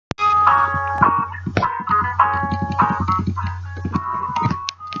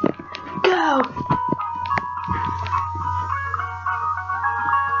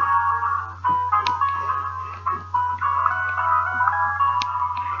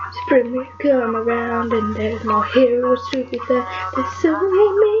Spring will come around and there's no heroes to be found. There's so many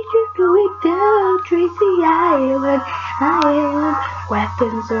majors going down Tracy Island.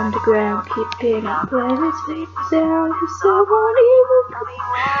 Weapons on the ground, keeping up planets safe and sound. If someone evil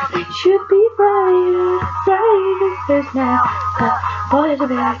comes, it should be frightened now. Boys are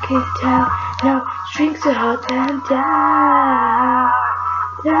back in town, no strings to hold them down.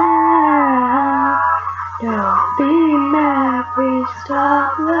 Don't be mad, please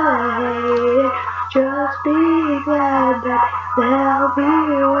stop the hate. Just be glad that they'll be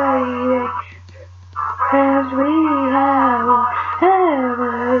waiting. Friends we have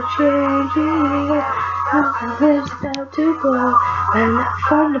ever-changing. The wind's about to blow, and the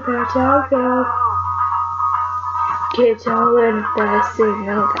thunderbirds all go. Kids all learn fast, they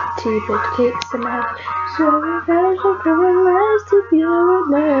know that T-Bird kicks them out. So there's a paralyzed to be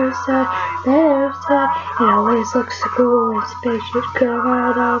on their side. It always looks so cool when spaceships come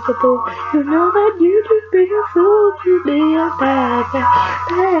out of the blue. You know that you just be a fool to be a bad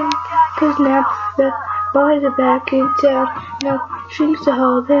guy. Cause now the boys are back in town, no strings to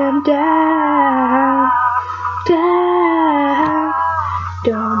hold them down.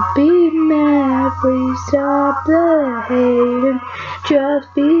 Don't be mad, please stop the hating.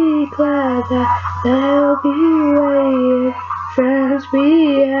 Just be glad that they'll be waiting. Friends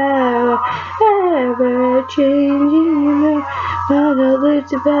we have ever-changing. But the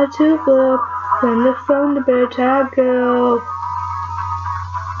lid's about to blow when the thunderbirds all go.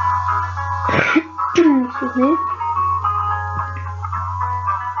 Excuse me.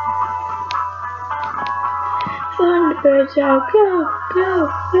 Thunderbirds all go, go,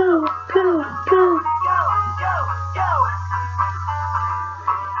 go, go, go.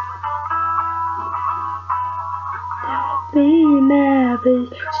 Don't be mad, please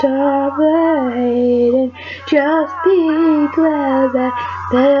stop the hating. Just be glad that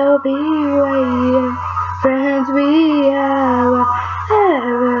they'll be waiting. Friends we have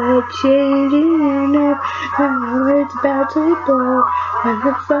ever-changing up. When it's about to blow, when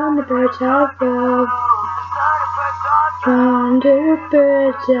the thunderbirds all go.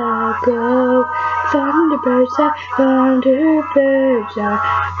 Thunderbirds all go, thunderbirds all, thunderbirds all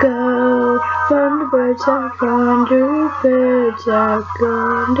go, thunderbirds all, thunderbirds all go,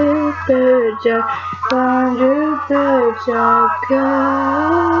 thunderbirds all, thunderbirds all go.